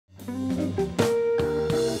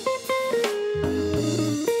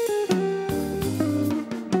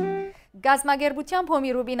Գազագերբության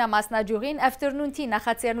Հոմի Ռուբինա մասնաճյուղին afternoon tea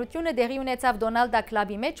նախաձեռնությունը դեղի ունեցավ Դոնալդա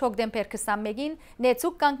Քլաբի մեջ հոկտեմբեր 21-ին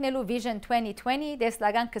նեցուկ կանգնելու Vision 2020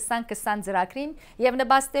 դեսլական 2020 ծրագրին եւ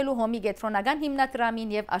նպաստելու Հոմի գետրոնական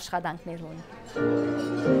հիմնադրամին եւ աշխատանքներուն։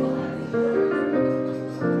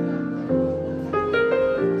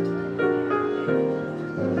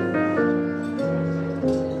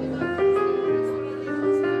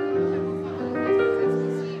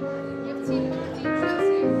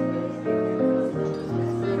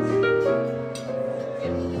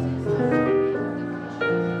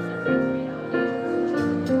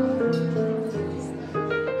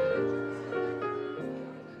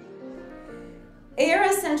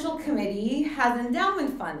 ARS Central Committee has an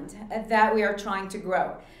endowment fund that we are trying to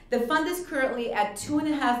grow. The fund is currently at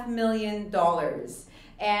 $2.5 million,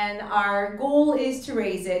 and our goal is to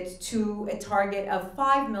raise it to a target of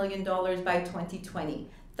 $5 million by 2020,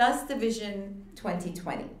 thus the Vision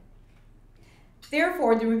 2020.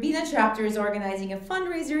 Therefore, the Rubina chapter is organizing a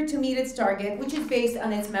fundraiser to meet its target, which is based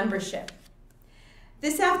on its membership.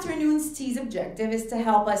 This afternoon's tea's objective is to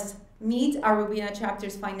help us meet our Rubina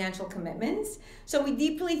chapter's financial commitments. So we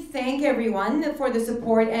deeply thank everyone for the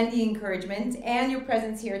support and the encouragement and your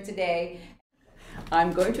presence here today.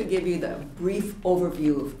 I'm going to give you the brief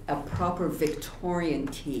overview of a proper Victorian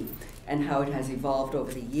tea and how it has evolved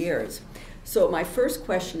over the years. So my first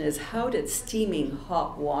question is, how did steaming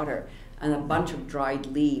hot water and a bunch of dried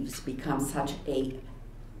leaves become such a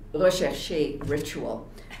recherché ritual?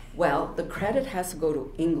 Well, the credit has to go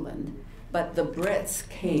to England, but the Brits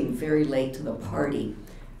came very late to the party.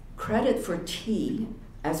 Credit for tea,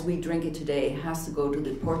 as we drink it today, has to go to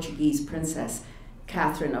the Portuguese princess,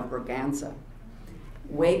 Catherine of Braganza.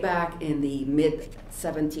 Way back in the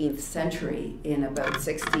mid-17th century, in about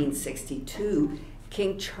 1662,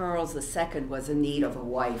 King Charles II was in need of a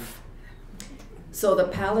wife. So the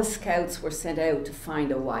palace scouts were sent out to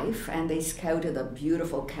find a wife, and they scouted a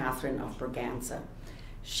beautiful Catherine of Braganza.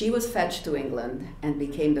 She was fetched to England and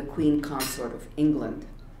became the Queen Consort of England.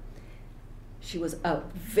 She was a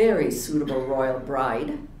very suitable royal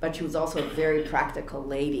bride, but she was also a very practical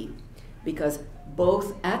lady, because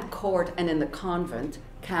both at court and in the convent,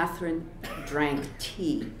 Catherine drank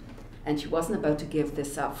tea, and she wasn't about to give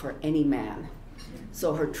this up for any man.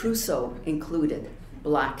 So her trousseau included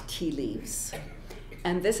black tea leaves.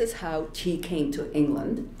 And this is how tea came to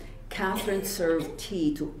England. Catherine served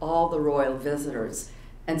tea to all the royal visitors,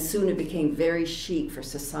 and soon it became very chic for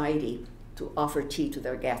society to offer tea to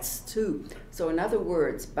their guests too. So in other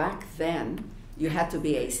words, back then, you had to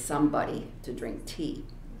be a somebody to drink tea.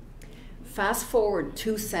 Fast forward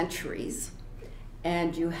 2 centuries,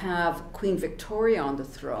 and you have Queen Victoria on the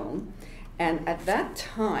throne, and at that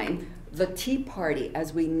time, the Tea Party,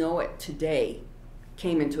 as we know it today,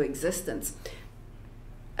 came into existence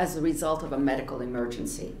as a result of a medical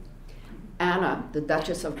emergency. Anna, the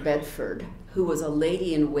Duchess of Bedford, who was a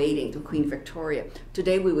lady-in-waiting to Queen Victoria.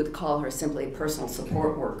 Today we would call her simply a personal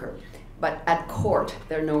support worker, but at court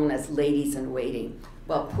they're known as ladies-in-waiting.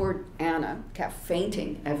 Well, poor Anna kept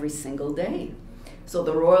fainting every single day. So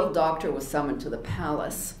the royal doctor was summoned to the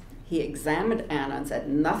palace. He examined Anna and said,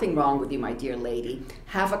 "Nothing wrong with you, my dear lady.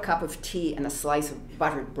 Have a cup of tea and a slice of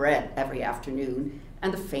buttered bread every afternoon,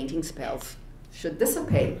 and the fainting spells should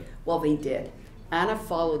dissipate." Well, they did. Anna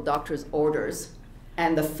followed doctor's orders,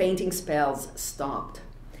 and the fainting spells stopped.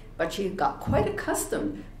 But she got quite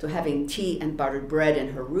accustomed to having tea and buttered bread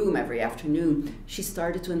in her room every afternoon. She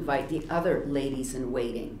started to invite the other ladies in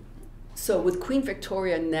waiting. So with Queen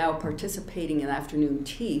Victoria now participating in afternoon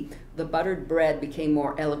tea, the buttered bread became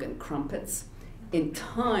more elegant crumpets. In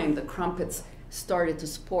time, the crumpets started to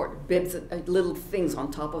sport bibs, little things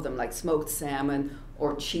on top of them, like smoked salmon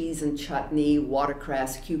or cheese and chutney,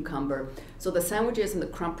 watercress, cucumber. So the sandwiches and the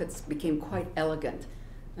crumpets became quite elegant.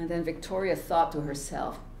 And then Victoria thought to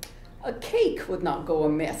herself, a cake would not go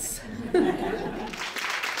amiss.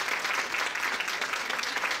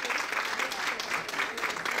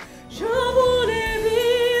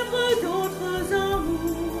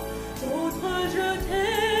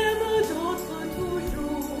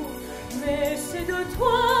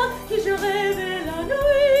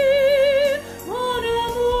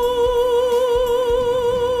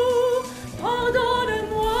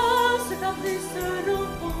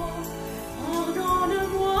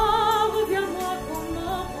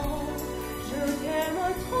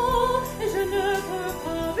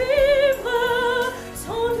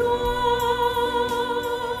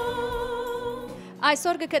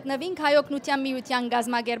 Այսօր կգտնվենք հայօգնության միության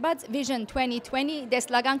գազմագերբած Vision 2020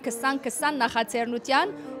 դեսլական 2020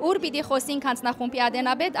 նախաձեռնության, ուր պիտի խոսենք հանձնախումբի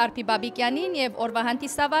ադենաբեդ Արփի Բաբիկյանին եւ օրվա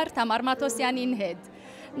հանդիսավար Թամար Մաթոսյանին հետ։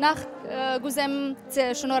 Նախ գուզեմ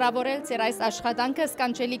շնորհավորել ձեր այս աշխատանքը,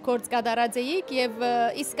 սկանչելի գործ կատարած էիք եւ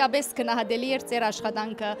իսկապես գնահատելի էր ձեր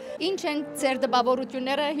աշխատանքը։ Ինչ են ձեր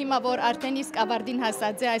դպավորությունները հիմա որ արդեն իսկ ավարտին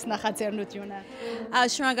հասած է այս նախաձեռնությունը։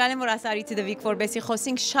 Շնորհակալ եմ որ ասարիցի դվիկ որբեսի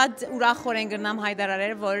խոսենք շատ ուրախորեն գրնամ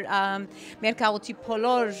հայտարարել որ մեր քաղաքի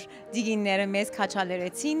բոլոր դիգինները մեզ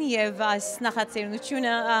քաչալերեցին եւ այս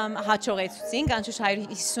նախաձեռնությունը հաջողեցուցինք անշուշտ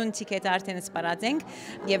 150 տիկետ արդեն սպառած ենք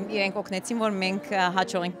եւ իրենք օգնեցին որ մենք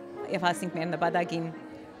հաջողենք եւ հասնենք մեր նպատակին։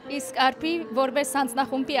 Իսկ արփի որպես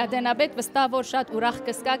հանձնախումբի ադենաբեդ վստահ որ շատ ուրախ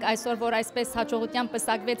կսկաք այսօր որ այսպես հաջողությամբ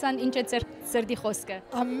պսակվեցան ինչ է ձեր սրտի խոսքը։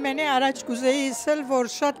 Ամենը առաջ կուզեի ասել որ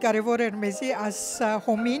շատ կարևոր էր մեզի այս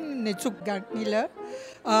հոմին նեցուկ գանքնիլը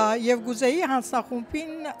եւ կուզեի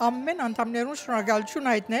հանձնախումբին ամեն անդամներուն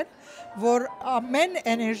շնորհակալություն հայտնել որ ամեն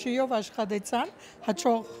էներգիով աշխատեցան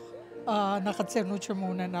հաջող նախաձեռնություն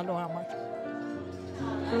ունենալու համար։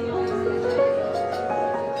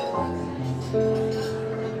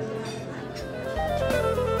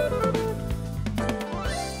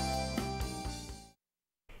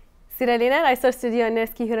 Սիրելիներ, այսօր ստուդիոյի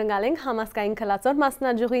ներսկի հյուրընկալ ենք համասկային քլացոր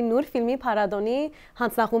մասնաճյուղի նուր ֆիլմի փառատոնի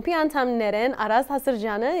հանձնախումբի անդամներն Արազ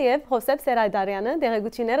Հասրջյանը եւ Հոսեփ Սերայդարյանը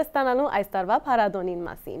դեղեցությունները ստանալու այս տարվա փառատոնին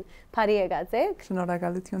մասին։ Բարի եկած եք։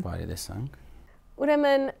 Շնորհակալություն։ Բարի տեսանք։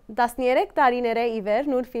 Ուրեմն 13 տարիներ է ի վեր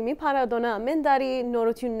նուր ֆիլմի փառատոնը ամեն տարի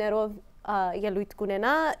նորություններով ելույթ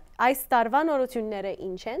կունենա։ Այս տարվա նորությունները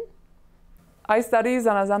ինչ են։ Այս տարի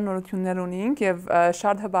զանազան նորություններ ունենք եւ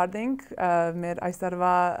շատ հբարդ ենք մեր այս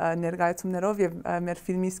տարվա ներկայացումներով եւ մեր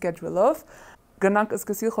ֆիլմի schedule-ով գնանք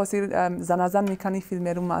սկսել խոսել զանազան մի քանի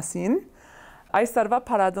ֆիլմերու մասին։ Այս տարվա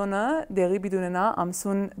փառատոնը դեղի բիդունենա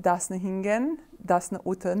ամսուն 15-ին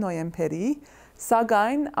 18 նոյեմբերի,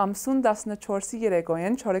 սակայն ամսուն 14-ի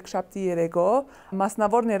երեկոյեն չորեքշաբթի երեկո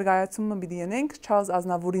մասնավոր ներկայացումը պիտի ունենք Չարլզ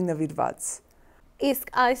Ազնավուրի նվիրված։ Իսկ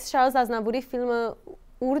այս Չարլզ Ազնավուրի ֆիլմը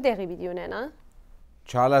ուր դեղի պիտի ունենա։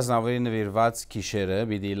 Չարլզ Ազնավուրի նվիրված գիշերը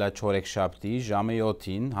պիտի լա չորեքշաբթի ժամը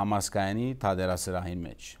 7-ին համասկայանի թատերասրահին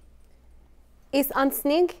մեջ։ Իսկ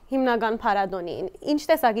անցնենք հիմնական փառատոնին։ Ինչ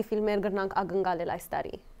տեսակի ֆիլմեր կգնանք ակնկալել այս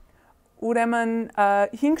տարի։ Ուրեմն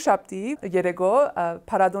 5 շաբթի երեկո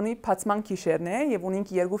փառատոնի բացման գիշերն է եւ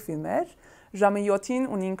ունենք երկու ֆիլմեր։ Ժամը 7-ին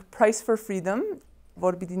ունենք Price for Freedom,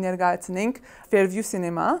 որ պիտի ներկայացնենք Fairview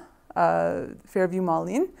Cinema, Fairview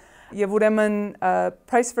Mall-ին։ Եվ ուրեմն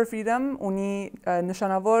Price for Freedom ունի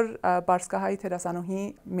նշանավոր բարձկահայ թերասանուհի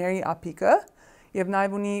Mary Appică եւ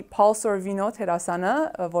նաեւ ունի Paul Sorvino թերասանը,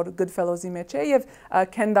 որ Goodfellows-ի մեջ է եւ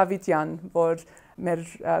Ken Davitian, որ մեր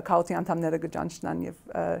քաղաքի անդամները կճանչնան եւ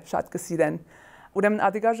շատ կսիրեն։ Ուրեմն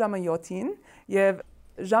ադիգա ժամը 7-ին եւ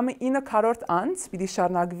ժամը 9:40 անց պիտի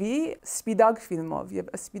շարունակվի Սպիդակ ֆիլմով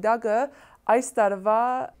եւ Սպիդակը այս տարվա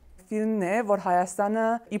ֆիլմն է, որ Հայաստանը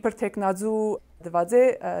իբր տեխնազու դված է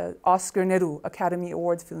Oscar-ներու Academy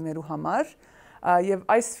Award ֆիլմերու համար եւ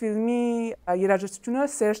այս ֆիլմի երաժշտությունը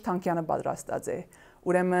Սերժ Թանկյանը պատրաստած է։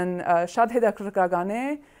 Ուրեմն շատ հետաքրքրական է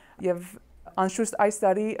եւ անշուշտ այս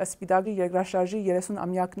տարի Սպիդակի երկրաշարժի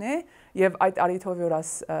 30-ամյակն է եւ այդ արիթով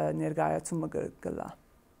որս ներկայացումը կլա։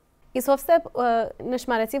 Իսկ Հովսեփ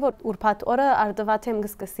նշмарեցի որ ուրբաթ օրը արդվաթեմ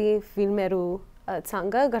կսկսի ֆիլմերու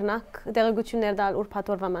ցանկը գրնակ դեղեցություններ դալ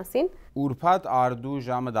ուրբաթ օրվա մասին։ Ուրբաթ արդու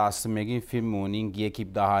ժամը 11-ին ֆիլմ ունենք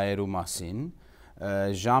Եգիպտահայերու մասին։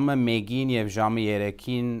 Ժամը 1-ին եւ ժամը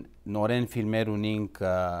 3-ին նորեն ֆիլմեր ունենք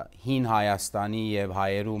հին Հայաստանի եւ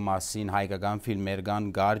հայերու մասին հայկական ֆիլմեր կան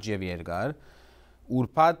Գարջ եւ Երկար։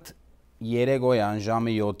 Ուրբաթ երեկոյան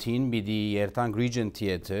ժամը 7-ին պիտի երթանք Regent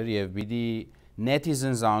Theater եւ պիտի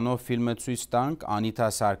Netizens անով ֆիլմը ցույց տանք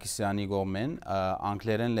Անիթա Սարգսյանի կողմեն,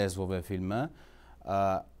 անգլերեն լեզվով է ֆիլմը,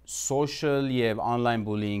 social եւ online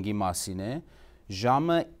bullying-ի մասին է։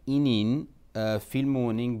 Ժամը 9-ին ֆիլմ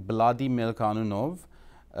ունենք Bloody Milk անունով,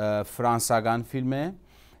 ֆրանսական ֆիլմ է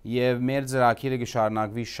եւ մեր ծրագիրը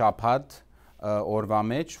կշարունակվի շաբաթ օրվա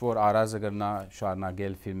մեջ, որ Արազը կգնա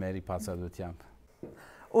շարունակել ֆիլմերի բացատրությամբ։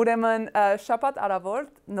 Ուրեմն շաբաթ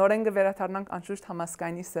առավոտ նորեն կվերադառնանք անշուշտ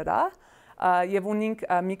համասկայնի սրահ եւ ունենք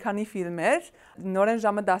մի քանի ֆիլմեր։ Նորեն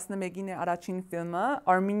ժամը 11-ին է առաջին ֆիլմը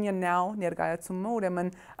Armenia Now ներկայացումը, ուրեմն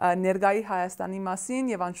ներկայի Հայաստանի մասին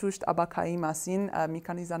եւ անշուշտ Աբաքայի մասին մի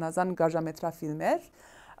քանի զանազան գարժամետրա ֆիլմեր։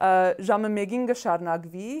 Ժամը 1-ին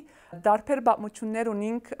կշարունակվի դարբեր պատմություններ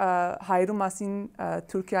ունենք հայերու մասին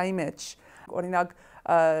Թուրքիայի մեջ։ Օրինակ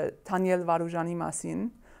Դանիել Վարուժանի մասին,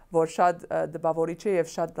 որ շատ դպավորիչ է եւ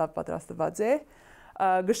շատ լավ պատրաստված է։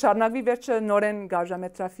 Գշարնագվի վերջը նորեն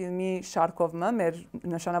գարժամետրա ֆիլմի շարքովը մեր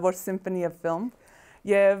նշանավոր Symphony of Film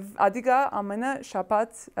եւ ադիգա ամենը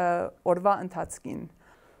շաբաթ օրվա ընթացքին։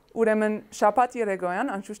 Ուրեմն շաբաթ երեկոյան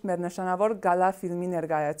անշուշտ մեր նշանավոր գալա ֆիլմի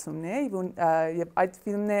ներկայացումն է եւ այդ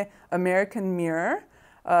ֆիլմն է American Mirror,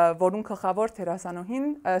 որում գլխավոր դերասանուհին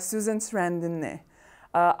Susan Sarandon է։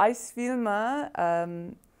 Այս ֆիլմը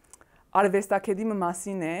արվեստագետի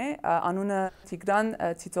մասին է, անունը Տիգրան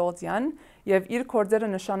Ցիցողյան եւ իր գործերը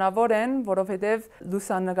նշանավոր են, որովհետեւ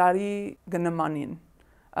լուսանկարի գնմանին,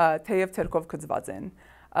 թեև ցերկով գծված են։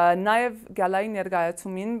 Նաև գալայի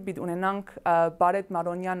ներկայացումին պիտի ունենանք Բարետ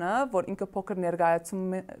Մարոնյանը, որ ինքը փոքր ներկայացում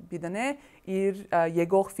պիտի իր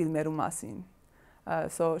եկող ֆիլմերու մասին։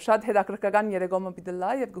 Շատ հետաքրքրական երեկոմը պիտի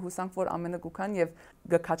լա եւ կհուսանք, որ ամենը կուքան եւ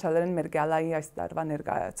կքաչալեն մեր գալայի այս տարվա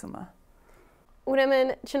ներկայացումը։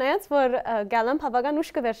 Ուրեմն, չնայած որ գալան բավական ուշ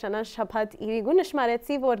կվերջանա շաբաթ իրիգու,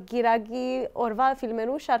 նշմարեցի, որ գիրագի օրվա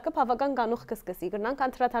ֆիլմերու շարքը բավական կանուխ կսկսի, կրնանք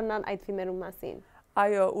անդրադառնալ այդ ֆիլմերու մասին։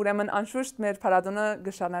 Այո, ուրեմն անշուշտ մեր փառատոնը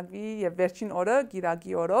կշարունակվի եւ վերջին օրը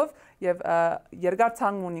գիրագի օրով եւ երկար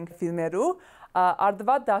ցանկ ունենք ֆիլմերու։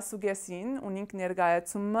 Արդվա դասուգեսին ունենք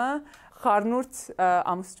ներկայացումը խառնուրդ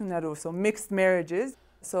ամուսնություններով, so mixed marriages,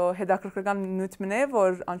 so հետաքրքրական նյութն է,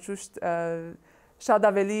 որ անշուշտ շատ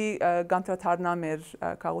ավելի կանտրադառնա մեր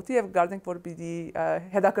քաղաքի եւ գարդենք որ պիտի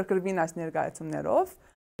հետաքրքրվին այս ներկայացումներով։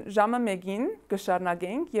 Ժամը 1-ին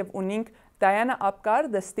կշարունակենք եւ ունենք Diana Apgar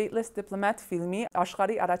The Stateless Diplomat ֆիլմի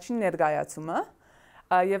աշխարհի առաջին ներկայացումը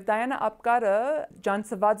եւ Diana Apgar-ը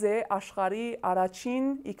ջանցված է աշխարհի առաջին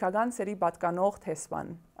իքական սերի պատկանող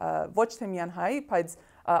տեսփան ոչ թե միայն հայ, բայց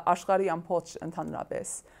աշխարհի ամբողջ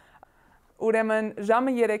ընդհանրապես։ Ուրեմն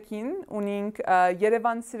ժամը 3-ին ունենք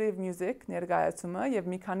Yerevan City of Music ներկայացումը եւ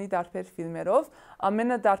մի քանի տարբեր ֆիլմերով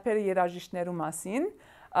ամենադարբեր երաժիշտներու մասին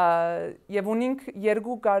եւ ունենք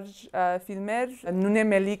երկու կարճ ֆիլմեր Նունե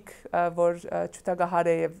Մելիք որ ճուտագահար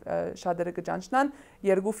է եւ շատերը կճանչնան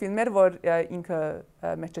երկու ֆիլմեր որ ինքը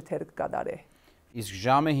մեջտեր կդարե Իսկ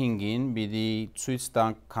ժամը 5-ին պիտի ցույց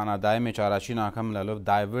տանք Կանադայի մեջ առաջին անգամ լալով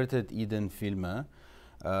Diverted Eden ֆիլմը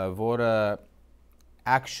որը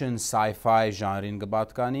action sci-fi ժանրին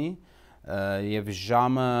կպատկանի եւ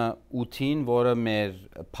ժամը 8-ին, որը մեր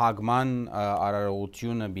փագման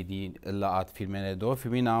արարողությունը պիտի լատ ֆիլմերը դո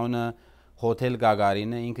ֆիլմի նամը Հոթել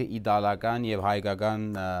Գագարինը ինքը իտալական եւ հայկական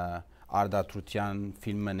արտադրության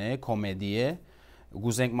ֆիլմն է, կոմեդի է։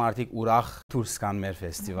 Գուզենք մարդիկ ուրախ դուրս կան մեր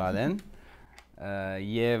ֆեստիվալեն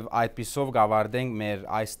եւ այդպիսով գավարտենք մեր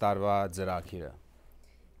այս տարվա ծրագիրը։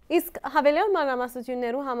 Իսկ հավելյալ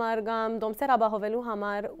մանրամասնություններու համար կամ դոմսեր ապահովելու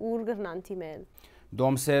համար ուր գրնան թիմել։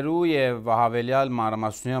 Դոմսերու եւ հավելյալ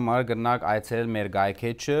մանրամասնությունների համար գրնակ այցելել մեր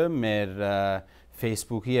գայքեջը, մեր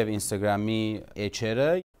Facebook-ի եւ Instagram-ի էջերը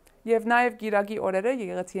եւ նաեւ գիրագի օրերը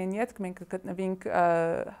եղեցին յետ մենք կգտնվենք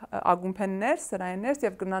ագումբեններ, սրայիններ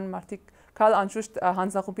եւ գրնան մարդիկ կալ անշուշտ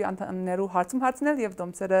հանձնախումբի անդամներու հարցում հարցնել եւ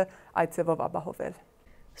դոմսերը այցեվով ապահովել։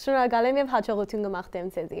 Շնորհակալ եմ եւ հաջողություն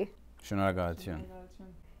կմաղթեմ ցեզի։ Շնորհակալություն։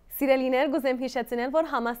 Սիրելիներ, գուզեմ հիշեցնել, որ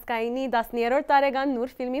համասկայնի 10-րդ տարեկան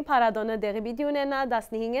նոր ֆիլմի փառատոնը դեղի պիտի ունենա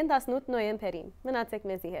 15-ին 18 նոյեմբերին։ Մնացեք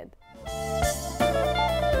մեզի հետ։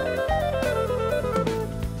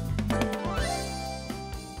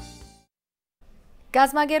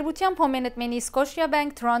 Գազագերբության Փոմենտմենի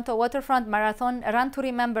Scotiabank Toronto Waterfront Marathon Run to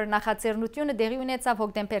Remember նախաձեռնությունը դեղի ունեցավ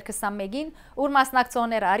հոկտեմբեր 21-ին, ուր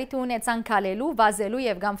մասնակցողները արիթ ունեցան քալելու, վազելու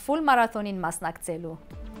եւ կամ ֆուլ մարաթոնին մասնակցելու։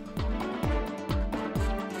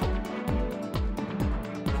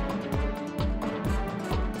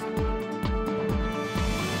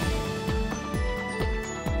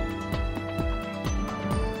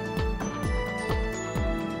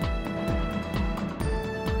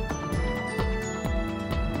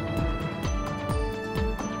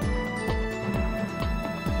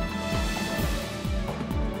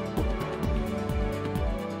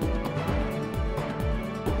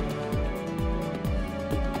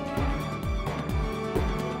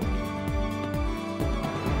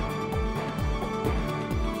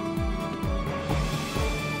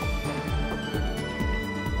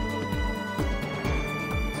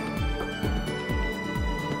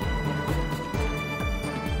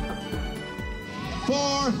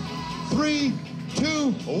 Four, three,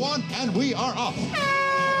 two, one, and we are off.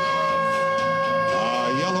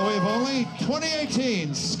 Yellow wave only,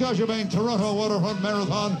 2018 Scotiabank Toronto Waterfront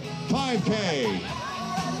Marathon 5K.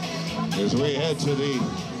 As we head to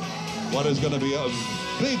what is going to be a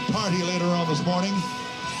big party later on this morning,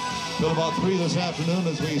 till about 3 this afternoon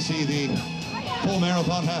as we see the full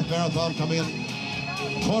marathon, half marathon come in.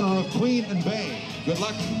 Corner of Queen and Bay. Good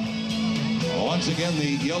luck. Once again,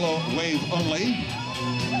 the yellow wave only.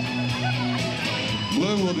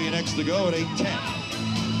 Blue will be next to go at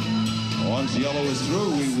 8:10. Once yellow is through,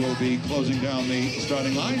 we will be closing down the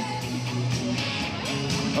starting line.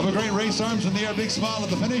 Have a great race, arms in the air, big smile at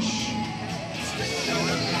the finish.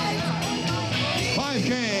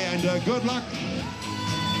 5K, and good luck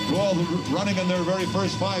to all running in their very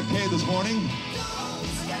first 5K this morning.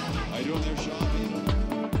 How you doing there, Sean?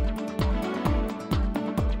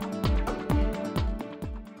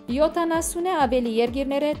 70-ը ավելի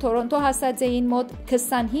երկիրները Թորոնտո հասած էին մոտ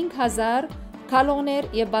 25,000 քալողներ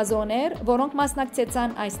եւ բազոներ, որոնք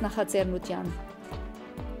մասնակցեցան այս նախաձեռնության։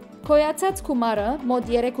 Կոյացած գումարը մոտ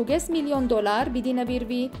 $3.5 միլիոն պիտի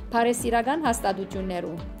նվիրվի Փարեսիրական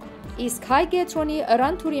հաստատություններու։ Իսկ High Gatron-ի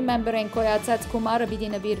Run to Remember-ին կոյացած գումարը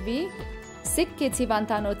պիտի նվիրվի Սիկկեցի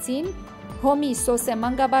վանտանոցին, Հոմի Սոսե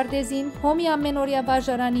Մանգաբարդեզին, Հոմի ամենօրյա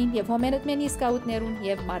բաժարանին եւ Հոմենետմենի սկաուտներուն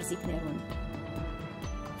եւ մարզիկներուն։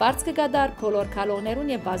 Բարձ կգադար բոլոր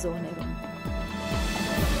քալողներուն եւ բազողներուն։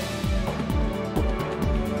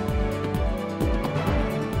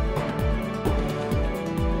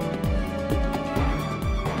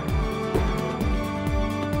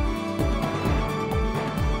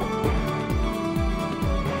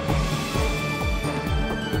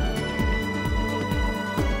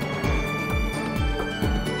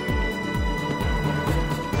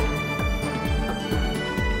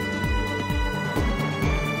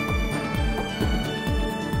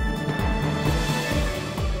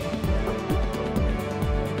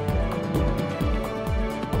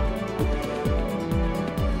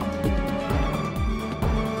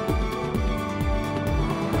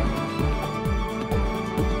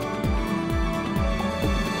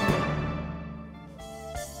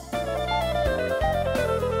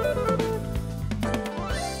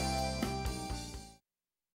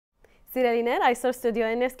 Սիրելիներ, այսօր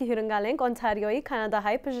ստուդիոյին ես կհյուրընկալ ենք Օնտարիոյի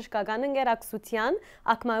կանադահայ բժշկական ընկերակցության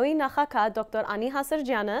ակմայոյի նախագահ դոկտոր Անի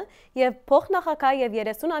Հասրջյանը եւ փոխնախագահ եւ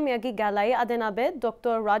 30-ամյակի գալայի ադենաբեդ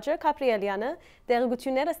դոկտոր Ռոջեր Կապրիելյանը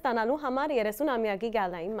տեղեկությունները ստանալու համար 30-ամյակի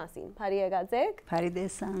գալային մասին։ Բարի եկացեք։ Բարի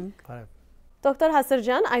տեսանք։ Դոկտոր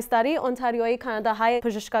Հասրջյան, այս տարի Օնտարիոյի կանադահայ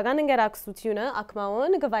բժշկական ընկերակցությունը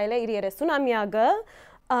ակմայոն գվայել է իր 30-ամյակը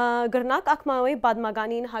գրնակ ակմայոյի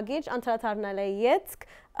բադմագանին հագիչ անդրադառնալ է յետք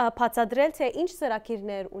բացատրել թե ինչ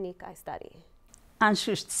ծրագիրներ ունիք այս տարի։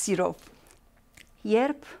 Անշուշտ սիրով։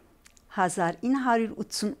 Երբ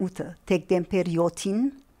 1988 դեկտեմբեր 7-ին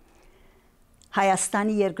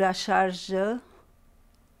Հայաստանի երկրաշարժը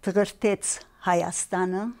թղրտեց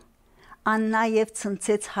Հայաստանը, ան նաև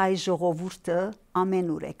ցնցեց հայ ժողովուրդը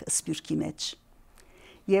ամենուր եք սպյուրքի մեջ։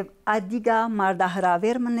 Եվ ադիգա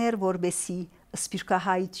մարդահրավեր մներ, որբեսի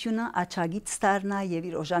սպյուրքահայությունը աչագից դառնա եւ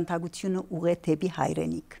իր օժանդակությունը ուղղե դեպի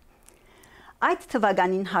հայրենիք։ Այդ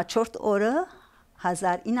թվականին հաջորդ օրը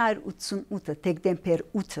 1988 դեկտեմբեր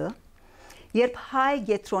 8-ը, երբ High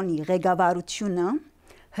Gatron-ի ղեկավարությունը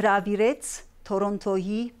հրավիրեց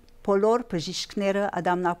Թորոնտոյի բոլոր բժիշկները,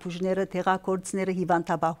 ադամնաբուժները, տեղագործները,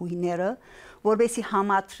 հիվանդաբահուները, որովհետեւ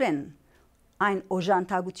համատրեն այն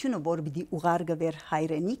օժանդակությունը, որ պիտի ուղարկվեր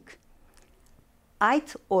հայրենիք,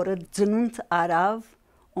 այդ օրը ծնունդ առավ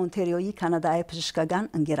Օնտարիոյի կանադահայ բժշկական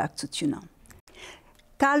ընկերակցությունը։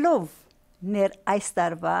 Գալով մեր այս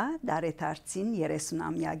տարվա դարեդարձին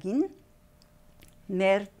 30-ամյակին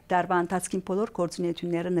մեր տարվա ընթացքին բոլոր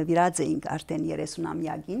գործունեությունները նվիրած էինք արդեն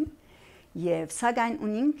 30-ամյակին եւ սակայն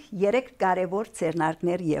ունենք 3 կարևոր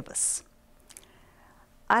ձեռնարկներ եւս։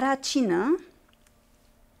 Առաջինը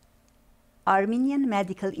Armenian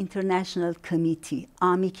Medical International Committee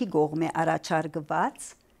AMIC-ի կողմէ առաջարկված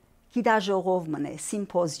գիտաժողով մնե,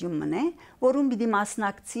 սիմպոզիում մնե, որում պիտի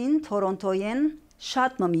մասնակցին Թորոնտոյեն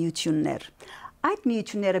շատ միություններ։ Այդ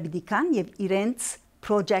միությունները պիտի կան եւ իրենց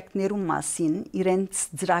պրոջեկտներու մասին, իրենց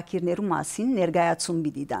ծրագիրներու մասին ներկայացում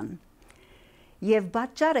պիտի տան։ Եվ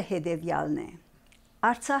պատճառը հետեւյալն է.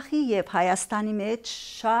 Արցախի եւ Հայաստանի մեջ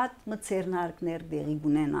շատ մցերնարկներ դեղի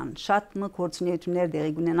ունենան, շատ գործունեություններ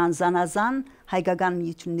դեղի ունենան զանազան հայկական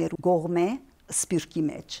միություններու կողմէ սպյուրքի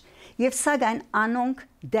մեջ։ Եվ սակայն անոնք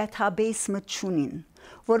database մչունին,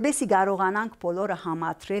 որբեսի կարողանանք բոլորը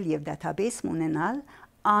համատրել եւ database ունենալ,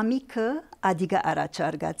 AMIC-ը ադիգա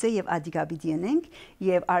առաջարկած է եւ ադիգա պիտի ունենք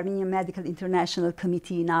եւ Armenian Medical International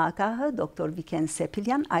Committee-ի նախագահը դոկտոր Վիկեն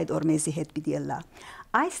Սեփիլյան այդ օրմեզի հետ պիտի լա։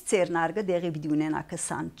 Այս ծերնարգը դեղի պիտի ունենա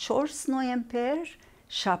 24 նոյեմբեր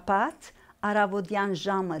շաբաթ Արավոդյան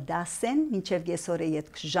ժամը 10-ին մինչև գեսօրե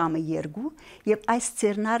յետք ժամը 2 եւ այս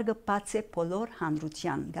ծերնարգը բաց է բոլոր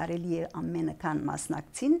հանրության կարելի է ամենական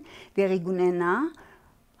մասնակցին դեղի ունենա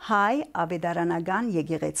հայ ավետարանական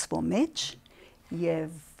եկեղեցվո մեջ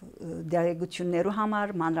եւ դերեկություններու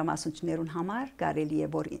համար, մանրամասնություններուն համար կարելի է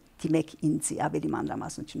որ դիմեք ինձի ավելի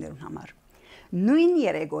մանրամասնություններուն համար։ Նույն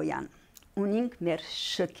երեկոյան ունենք մեր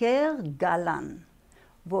շքեղ գալան,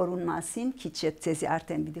 որուն մասին քիչ ցեզի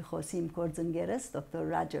արդեն պիտի խոսի իմ գործընկերս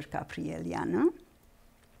դոկտոր Ռոջեր Կապրիելյանը։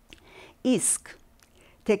 Իսկ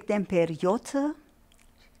դեկտեմբեր 7-ը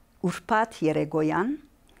ուրբաթ երեկոյան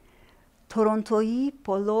Թորոնտոյի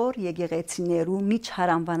բոլոր եկեղեցիներու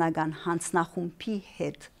միջհարամբանական հանձնախումբի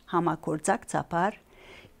հետ համագործակցաբար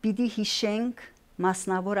պիտի հիշենք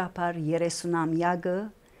մասնավորապես 30-ամյակը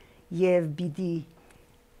եւ պիտի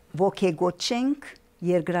ոգեգոճենք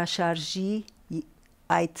երկրաշարժի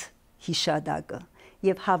այդ հիշադակը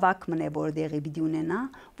եւ հավաքմն է որ դեղի պիտի ունենա,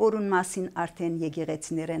 որուն մասին արդեն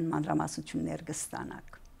եկեղեցիներեն մանրամասություններ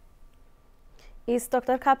կստանանք։ Իսկ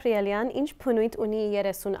դոկտոր Կապրիելյան, ինչ փնույթ ունի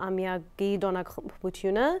 30-ամյակի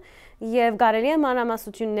դոնախմբությունը եւ կարելի է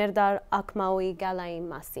մանրամասություններ դար ԱԿՄԱ-ի գալայի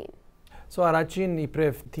մասին։ So առաջին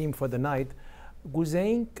իբրև team for the night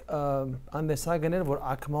գուզեինք անդեսագնել որ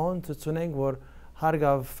ԱԿՄԱ-ն ցուցունենք որ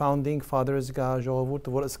հարգավ founding fathers գա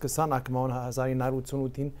ժողովուրդը որ սկսան ԱԿՄԱ-ն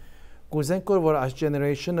 1988-ին գուզենք որ այս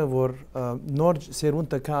generation-ը որ նոր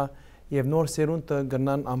սերունդը կա եւ նոր սերունդը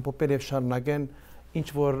գնան ամփոփել եւ շարունակեն ինչ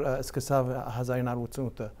որ սկսավ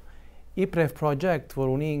 1988-ը իբրև project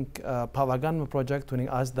որ ունենք բավական project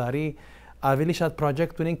ունենք այս դարի ավելի շատ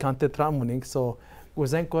project ունենք քան տետրամ ունենք so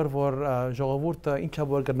գուզենք որ ժողովուրդը ինչա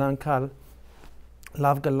որ գնան կալ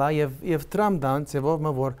լավ գլա եւ տրամ դան ծեվով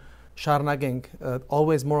որ շարունակենք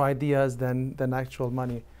always more ideas than actual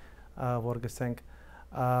money որ գսենք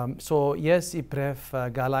so yes իբրև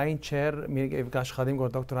գալային չեր մի աշխատիմ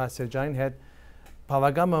որ դոկտոր Հասերջանին հետ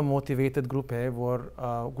բավական motivated group է որ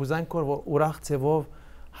գուզենք որ ուրախ ծեվով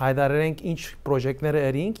հայտարարենք ինչ պրոյեկտներ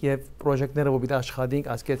երինք եւ պրոյեկտները որ պիտի աշխատենք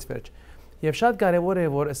ասկեց վերջ եւ շատ կարեւոր է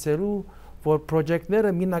որ ասելու որ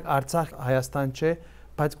պրոյեկտները մինակ Արցախ Հայաստան չէ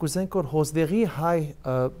բայց գուզենք որ հոսդեղի հայ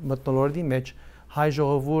մտնոլորտի մեջ հայ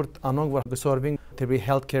ժողովուրդ անոնք որ գսորվին դեպի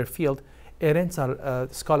healthcare field երենցալ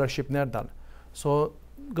scholarship-ներ դան so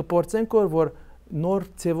գպորցենք որ նոր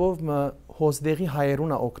ծեվով հոսդեղի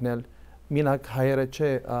հայերուն օգնել մինակ հայերը չէ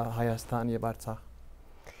Հայաստան եւ Արցախ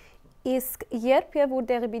Իսկ երբ եւ ուր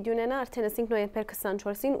դեղի պիտի ունենա արդեն ասենք նոյեմբեր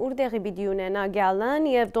 24-ին ուր դեղի պիտի ունենա գալան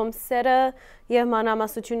եւ դոմսերը եւ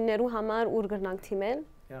մանրամասություններու համար ուր գրնանք թիմել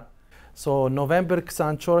So November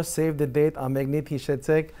 24 save the date ամեգնիտ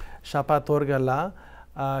հիշեցեք շաբաթ օր գալա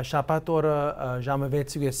շաբաթ օրը ժամը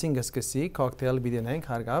 6:30 կսկսի կոկտեյլ պիտինենք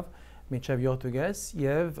հարգավ մինչեւ 7:00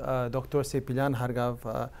 եւ դոկտոր Սեպիլյան հարգավ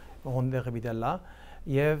հոնդեղի պիտելա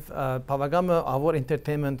եւ բավականավոր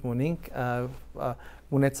entertainment ունենք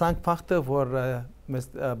ունեցանք փախտը որ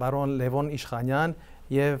բարոն Լևոն Իշխանյան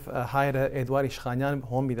եւ հայրը Էդուարդ Իշխանյան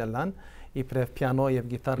հոմիդելան իբրև պիանո եւ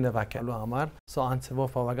գիտար լեվակելու համար so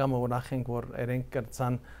անցեվով բավական ուրախ ենք որ երենք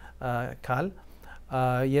կրցան կալ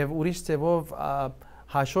եւ ուրիշ ծեվով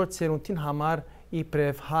հաշորդ սերունդին համար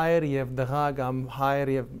իբրև հայր եւ դղա կամ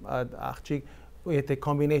հայր եւ աղջիկ եթե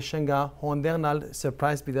combination գա հոնդերնալ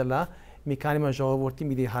surprise բիդելա մի քանի ժողովրդի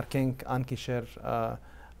մի հարկենք անկիշեր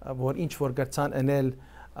որ ինչ որ գցան անել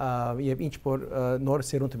եւ ինչ որ նոր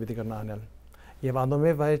սերունդ պիտի կրնանել եւ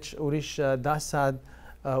անդոմե վայց ուրիշ դասად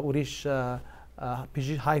ուրիշ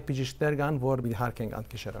հայ պիջիշտեր կան որ պիտի հարկենք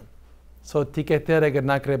անկիշերը so տիկետերը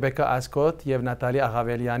գնաք Ռեբեկա Ասկոտ եւ Նատալի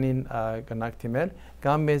Աղավելյանին գնաք թիմել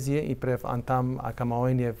կամ մեզի իբրև անդամ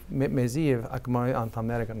ԱԿՄԱ-ին եւ մեզի եւ ԱԿՄԱ-ի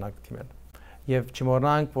անդամները գնաք թիմել եւ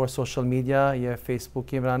չմոռանանք որ social media եւ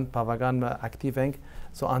Facebook-ի վրան բավական ակտիվ ենք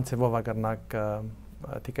so անցեվով ակրնակ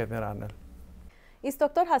տիկետներ անել Իսկ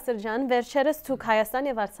դոկտոր Հասերջան վերջերս ցուկ Հայաստան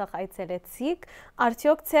եւ Արցախ այցելեցիք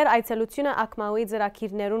արդյոք ծեր այցելությունը ԱԿՄԱ-ի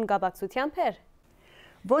ծրագիրներուն գաբակցությամբ էր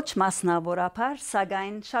Ոչ մասնավորապես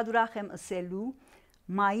սակայն շատ ուրախ եմ ասելու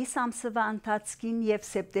մայիս ամսվա ընթացքին եւ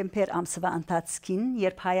սեպտեմբեր ամսվա ընթացքին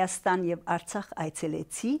երբ Հայաստան եւ Արցախ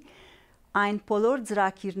այցելեցի Այն բոլոր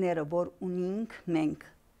ծրագիրները, որ ունենք մենք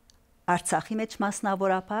Արցախի մեջ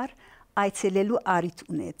մասնավորապես այցելելու առիթ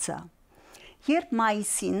ունեցա։ Երբ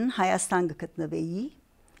մայիսին Հայաստան գտնվեի,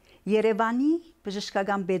 Երևանի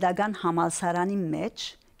բժշկական pedagogan համալսարանի մեջ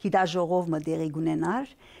գիտաժողովը դեղի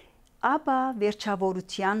ունենար, ապա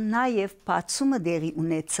վերջավորության նաև բացումը դեղի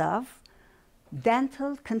ունեցավ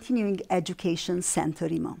Dental Continuing Education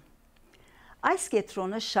Center-ի մոտ։ Այս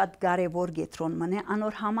կետրոնը շատ կարևոր կետրոն մնե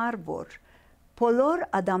անոր համար որ բոլոր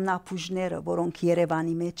ադամնապուժները, որոնք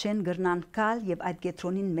Երևանի մեջ են գրնան կալ եւ այդ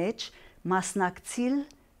կետրոնին մեջ մասնակցիլ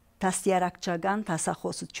դաստիարակչական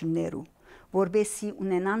դասախոսություններու, որբեսի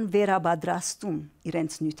ունենան վերաբադրաստում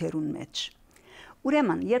իրենց նյութերուն մեջ։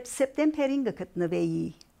 Ուրեմն, երբ սեպտեմբերին գտնվեի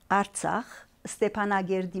Արցախ,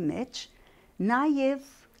 Ստեփանագերդի մեջ, նաեւ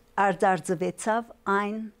արձարծվեցավ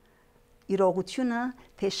այն իրողությունը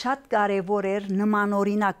թե շատ կարևոր էր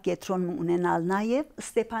նմանօրինակ կետրոն ունենալ նաև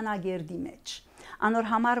Ստեփանագերդի մեջ։ Անոր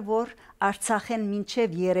համար որ Արցախեն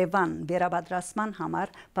մինչև Երևան վերաբադրասման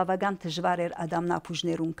համար բավական դժվար էր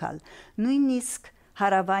ադամնապուժներուն կալ։ Նույնիսկ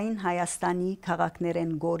Հարավային Հայաստանի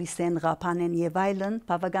քաղաքներեն Գորիսեն, Ղափանեն եւ այլն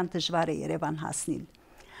բավական դժվար է Երևան հասնել։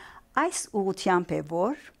 Այս ուղղությամբ է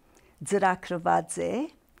որ ծրագրված է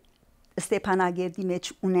Ստեփանագերդի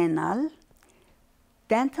մեջ ունենալ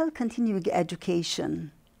Dental Continuing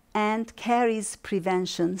Education and Caries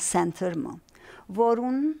Prevention Center-ը,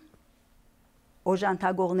 որուն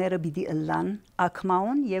օժանդակողները պիտի ըլլան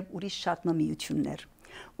ակմաուն եւ ուրիշ շատ միություններ։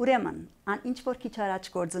 Ուրեմն, ինչ որ քիչ առաջ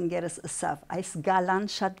գործընկերս ըսավ, այս գալան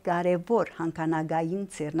շատ կարևոր հանկանագային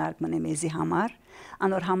ցերնարգ մնե մեզի համար,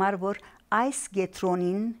 անոր համար որ այս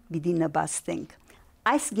գետրոնին պիտի նպաստենք։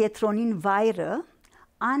 Այս գետրոնին վայրը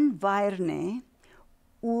ան վայրն է,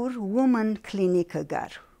 ուր Women Clinic-ը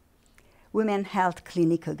գար, Women Health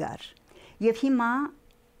Clinic-ը գար։ Եվ հիմա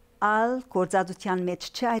ալ գործադության մեջ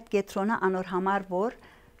չէ այդ գետրոնը անոր համար, որ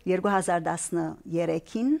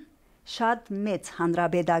 2013-ին շատ մեծ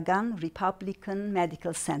հանրապետական Republican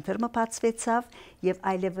Medical Center-ը բացվեցավ եւ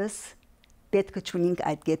այլևս պետք է ճունենք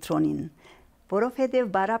այդ գետրոնին, որովհետեւ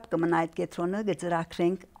բարապ կմնա այդ գետրոնը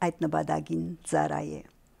գծրակրենք այդ նպատակին ծառայե։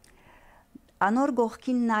 Անոր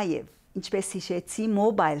գողքին նաեւ, ինչպես հիշեցի,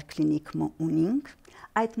 mobile clinic ունենք,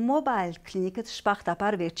 այդ mobile clinic-ը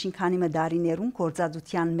շփախտաբար վերջին քանի տարիներուն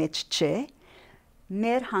գործածության մեջ չէ,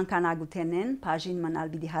 մեր հանքանագութենեն բաժին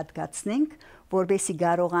մնալ պիտի հատկացնենք, որբեսի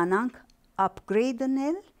կարողանանք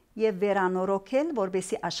upgrade-նել եւ վերանորոգել,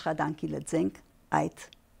 որբեսի աշխատանքի լծենք այդ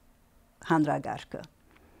հանրագարկը։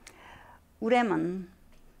 Ուրեմն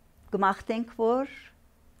կմաղթենք, որ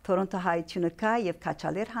Թորոնտո հայությունը կա եւ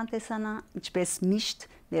քաչալեր հանդեսանա, ինչպես միշտ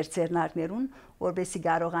մեր ձեռնարկներուն, որբեսի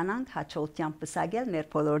կարողանանք հաջողությամբ պսակել մեր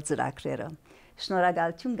բոլոր ծրագրերը։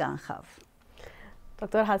 Շնորհակալություն կանխավ։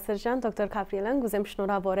 Դոկտոր Հասերժան, դոկտոր Քապրիելյան, գուզեմ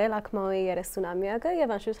շնորհավորել ԱԿՄՕ-ի 30-ամյակը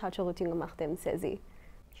եւ անշուշտ հաջողություն կմաղթեմ ցեզի։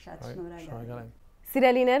 Շատ շնորհակալ եմ։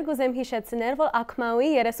 Սիրելիներ, գուզեմ հիշեցնել, որ ԱԿՄՕ-ի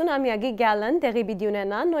 30-ամյակի գալն տեղի պիտի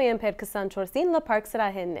ունենա նոյեմբեր 24-ին Լը Պարկ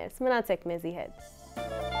սրահեններս։ Մնացեք մեզի հետ։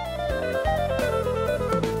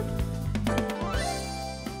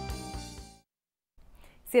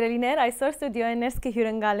 Սիրելիներ, այսօր ստուդիոյներս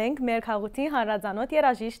կհյուրընկալենք մեր քաղուտի հանրազանոթ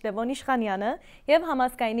երաժիշտ Լևոն Իշխանյանը եւ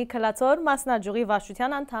համազգայինի քլացոր մասնաճյուղի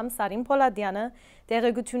վարչության անդամ Սարին Փոլադյանը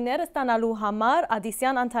տեղեկությունները ստանալու համար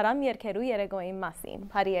Ադիսյան Անթարամ երգերու երեկոյի մասին։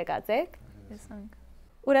 Բարի եկած եք։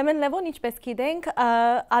 Ուրեմն Լևոն, ինչպես գիտենք,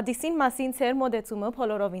 Ադիսին մասին ծեր մոդեցումը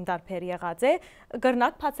բոլորովին տարբեր եղած է,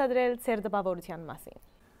 կրնակ բացատրել ծեր դպավորության մասին։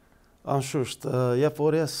 Անշուշտ, երբ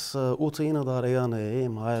որ ես 8-9 տարեկան էի,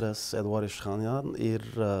 իմ հայրս Էդվարդ Իշխանյան իր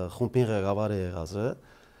խումբին ղեկավար եղած է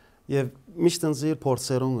եւ միշտ ինձ իր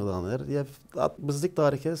փորձերուն գտաներ եւ բզդիկ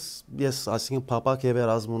տարիքես ես այսինքն փապակ եւ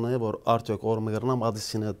երազում ունեի, որ արդյոք օր մգրնամ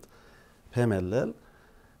Ադիսին հետ փեմելել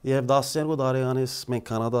եւ 12 տարեկանից մենք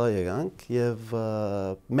Կանադա եկանք եւ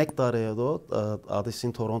 1 տարի հետո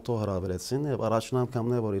Ադիսին Թորոնտո հրավիրեցին եւ առաջին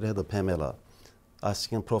անգամն է որ իր հետ փեմելա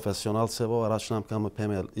այսինքն պրոֆեսիոնալ ծավալ առաջին անգամ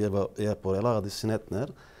փեմել եւ որելա Ադիսին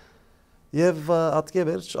հետներ եւ ատկե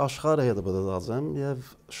վերջ աշխարհը հետ բդածեմ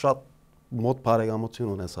եւ շատ մոտ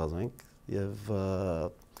բարեկամություն ունեցած ենք եւ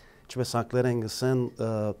ինչպես անգլերեն գսեն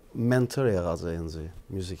մենթոր եղած է ինձ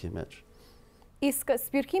մյուզիկի մեջ Իսկ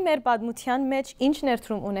սպիրկի մեր պատմության մեջ ինչ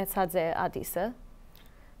ներդրում ունեցած է Ադիսը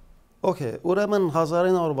Okay, ուրեմն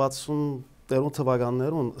 1960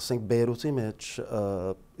 թվականներուն ասենք Բեյրութի մեջ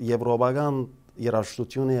եվրոպական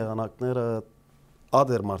երաժշտությունը եղանակները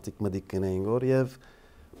ադեր մարդիկ մտիկ կնեին որ եւ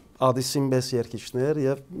Ադիսին բես երգիչներ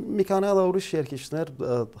եւ մի քանի այլ ուրիշ երգիչներ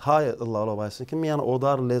հայ լալով այսինքն միան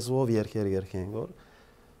օդար լեզվով երգեր երգեն որ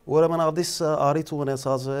ուրեմն Ադիսը արիթ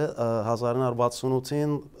ունեցած է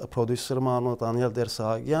 1968-ին պրոդյուսեր մանու Դանիել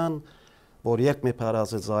Դերսահագյան որ երգ մի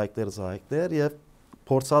փարած է զայկներ եւ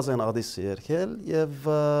փորձած են Ադիսի երգել եւ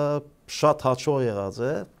շատ հաջող եղած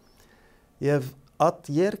է եւ այդ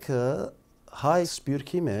երգը հայ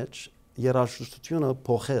սպյուրքի մեջ երաժշտությունը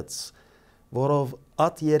փոխեց, որով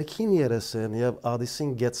այդ երգին երեսեն եւ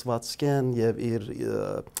Ադիսին գեցվածքեն եւ իր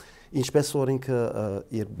ինչպես որ ինքը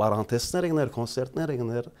իր բարանտեսներն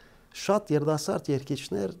կոնցերտներն շատ երդասարդ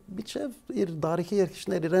երգիչներ, միջև իր դարիքի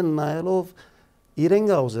երգիչներ իրեն նայելով իրեն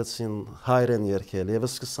գազեցին հայերեն երգել եւ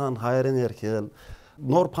սկսան հայերեն երգել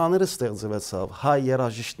նոր բաներ ստեղծվեցավ հայ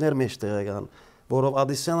երաժիշտներ մեջ տեղական որով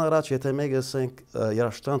Ադիսյան առաջ եթե մեկ ասենք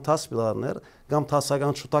երաժշտական տասպիլարներ կամ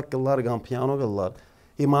տասական շուտակ գլար կամ պիանո գլար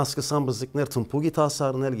հիմա սկսան բզիկներ թմփուգի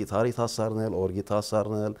տասարնել գիտարի տասարնել օրգի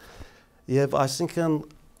տասարնել եւ այսինքն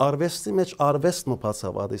արվեստի մեջ արվեստ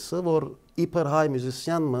մփացավ Ադիսը որ իբր հայ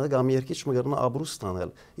մյուզիսյան մը կամ երգիչ մը գրնա աբրուս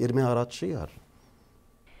տանել իր մի առաջիար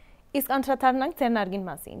Իսկ անդրադառնանք ձեռնարկին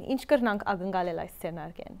մասին։ Ինչ կրնանք ակնկալել այս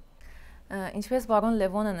ձեռնարկեն։ Ինչպես բարոն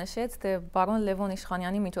Լևոնը նշեց, թե բարոն Լևոն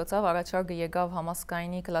Իշխանյանի միջոցով առաջարկը եկավ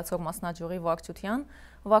համասկայնի կլացող մասնաճյուղի վարչության,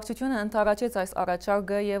 վարչությունը ընդառաջեց այս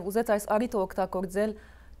առաջարկը եւ ուզեց այս առիթը օգտագործել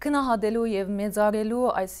քննադատելու եւ մեծարելու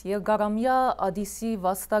այս երկարամյա ԱԴԻՍ-ի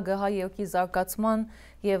վաստակահայ երկրի զարգացման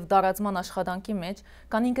եւ դարացման աշխատանքի մեջ,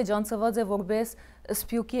 քան ինքը ջանցված է որպես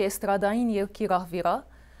սփյուռքի էստրադային երկրի ռահվիրա։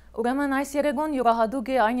 Ուրեմն այս երեկոն յուրահատուկ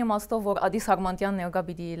է այն իմաստով, որ Ադիս Հարմանտյանն ներկա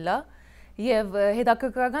պիտի իլա եւ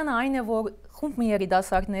հետաքրքրականը այն է, որ խումբ մի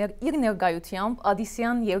երիտասարդներ իր ներկայությամբ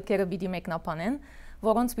ադիսյան երկերը պիտի մեկնաբանեն,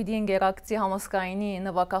 որոնց պիտի ընկերակցի համասկայնի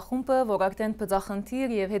նվագախումբը, որ արդեն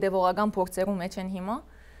բծախնդիր եւ հետեւողական փորձերու մեջ են հիմա։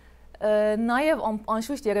 Նաեւ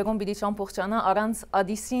անշուշտ երեկոն պիտի չամփոխանա առանց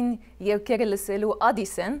ադիսին երկերը լսելու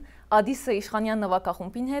ադիսեն, ադիսը Իշխանյան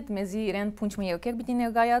նվագախումբին հետ մեզի իրեն փունջ մի երկեր պիտի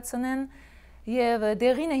ներկայացնեն եւ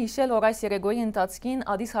դերին է հիշել, որ այս երեկոյի ընթացքին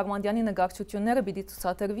Ադիս Հարմանտյանի նկարչությունները պիտի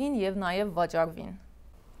ցուցադրվին եւ նաեւ վաճառվին։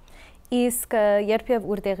 Իսկ երբ եւ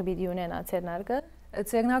ուր տեղի պիտի ունենա ձեռնարկը։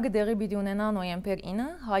 Ձեռնարկը տեղի պիտի ունենա նոյեմբեր 9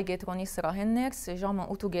 Հայ Գետրոնի սրահեն ներս ժամը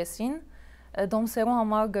 8:30 Դոմսերու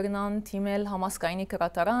համար գրնան թիմել համասկայնի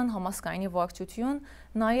կրատարան, համասկայնի վարչություն,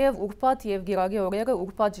 նաեւ ուրբաթ եւ գիրագի օրերը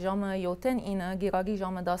ուրբաթ ժամը 7-ին 9, գիրագի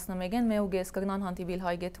ժամը 11-ին մեուգես գրնան հանդիպիլ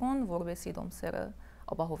Հայ Գետրոն, որովհետեւ դոմսերը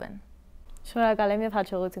ապահովեն։ Շնորհակալ եմ եւ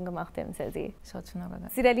հաջողություն կմաղթեմ ձեզի։ Շատ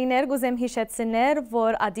շնորհակալ։ Սիրելիներ, գուզեմ հիշեցնել,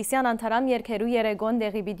 որ Ադիսյան անդարամ երկերու երեկոն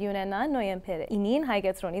տեղի պիտի ունենա նոյեմբեր 9-ին Հայ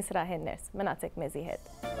Գետրոնի սրահեն ներս։ Մնացեք մեզի հետ։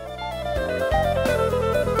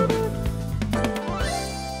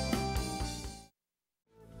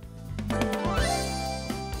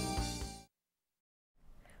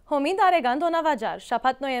 Հոմին դարեգան դոնավաճար,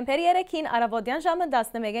 շաբաթ նոյեմբեր 3-ին առավոտյան ժամը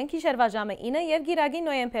 11-ին գիշերվա ժամը 9 եւ գիրագի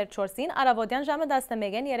նոյեմբեր 4-ին առավոտյան ժամը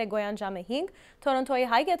 11-ին երեկոյան ժամը 5 Թորոնտոյի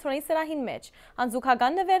Հայ Գետրոնի սրահին մեջ։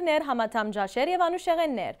 Անձուկական նվերներ, համաթամ ջաշեր եւ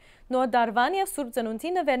անուշեղեններ։ Նոր դարվան եւ Սուրբ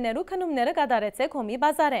Ծնունդի նվերներու քնումները կատարեցեք Հոմի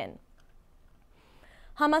բազարեն։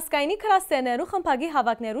 Համասկայնի քրասերներու խմբագի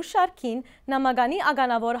հավաքներու շարքին նամականի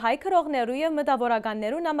ագանավոր հայ քրողներու եւ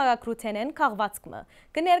մտավորականներու նամակակրութենեն քաղվածքը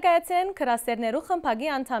կներկայացնեն քրասերներու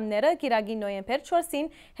խմբագի անդամները գիրագի նոյեմբեր 4-ին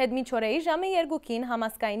հետմիջօրեի ժամը 2-ին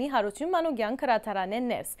համասկայնի Հարություն Մանուկյան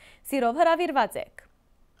քրատարանեն ներս։ Սիրով հրավիրված եք։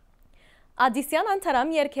 Ադիսյան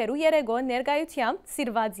անդարամ երկերու երեկո ներկայությամբ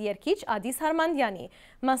սիրված երգիչ Ադիս Հարմանտյանի,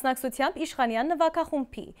 մասնակցությամբ Իշխանյան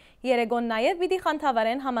նվագախումբի, երեկոն նաև պիտի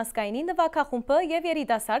խանդավառեն համասկայնի նվագախումբը եւ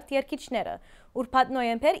երիտասարդ երգիչները։ Ուրբաթ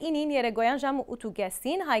նոյեմբեր 9-ին երեկոյան ժամը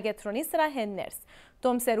 8:30 Հայ Գետրոնի սրահեն ներս։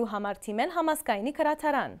 Դոմսերու համար թիմել համասկայնի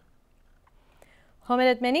քրատարան։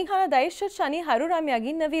 Հոմելետմենի Կանադայի շրջանի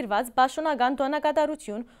 100-ամյակի նվիրված բաշոնական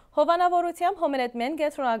տոնակատարություն հովանավորությամբ Հոմելետմեն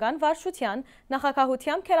գետրոնական վարչության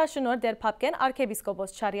նախագահությամբ քերաշնոր Դեր Փափկեն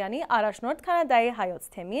arczepiskopos Չարյանի առաջնորդ Կանադայի հայոց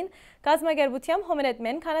թեմին կազմակերպությամբ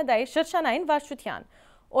Հոմելետմեն Կանադայի շրջանային վարչության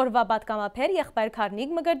Օրվա պատգամաբեր եղբայր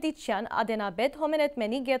Քարնիկ Մգրտիչյան Ադենաբեդ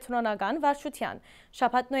Հոմելետմենի գետրոնական վարչության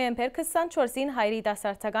շաբաթ նոյեմբեր 24-ին հայրի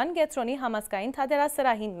դասարտական գետրոնի համասկային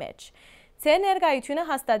թատերասրահին մեջ։ Ձեր ներկայությունը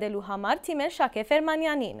հաստատելու համար թիմել Շակե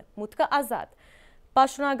Ֆերմանյանին, մուտքը ազատ։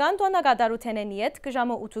 Պաշտոնական տոնակատարութենեն ետ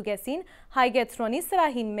ժամը 8:30 Հայ Գետրոնի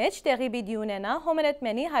սրահին մեջ տեղի պիտի ունենա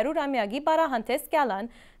Հոմելետմենի 100-ամյակի բարահանտես գալան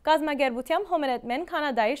կազմակերպությամբ Հոմելետմեն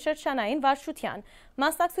Կանադայի շրջանային վարչության,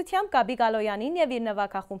 մասնակցությամբ Գաբի Գալոյանին եւ իր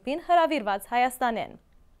նվագախումբին հրավիրված Հայաստանեն։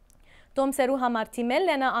 Դոմսերու համար թիմել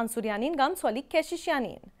Լենա Անսուրյանին կամ Ցոլիկ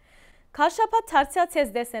Քեշիշյանին։ Քաշապատ թարցիացես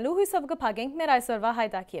դեսնելու հույսով կփակենք մեր այսօրվա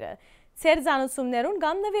հայտակիրը։ Ձեր զանուցումներուն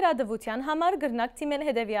կամ նվիրատվության համար գրնակ թիմել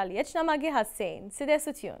հետևյալ եջնամակի հասցեին։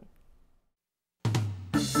 Ցտեսություն։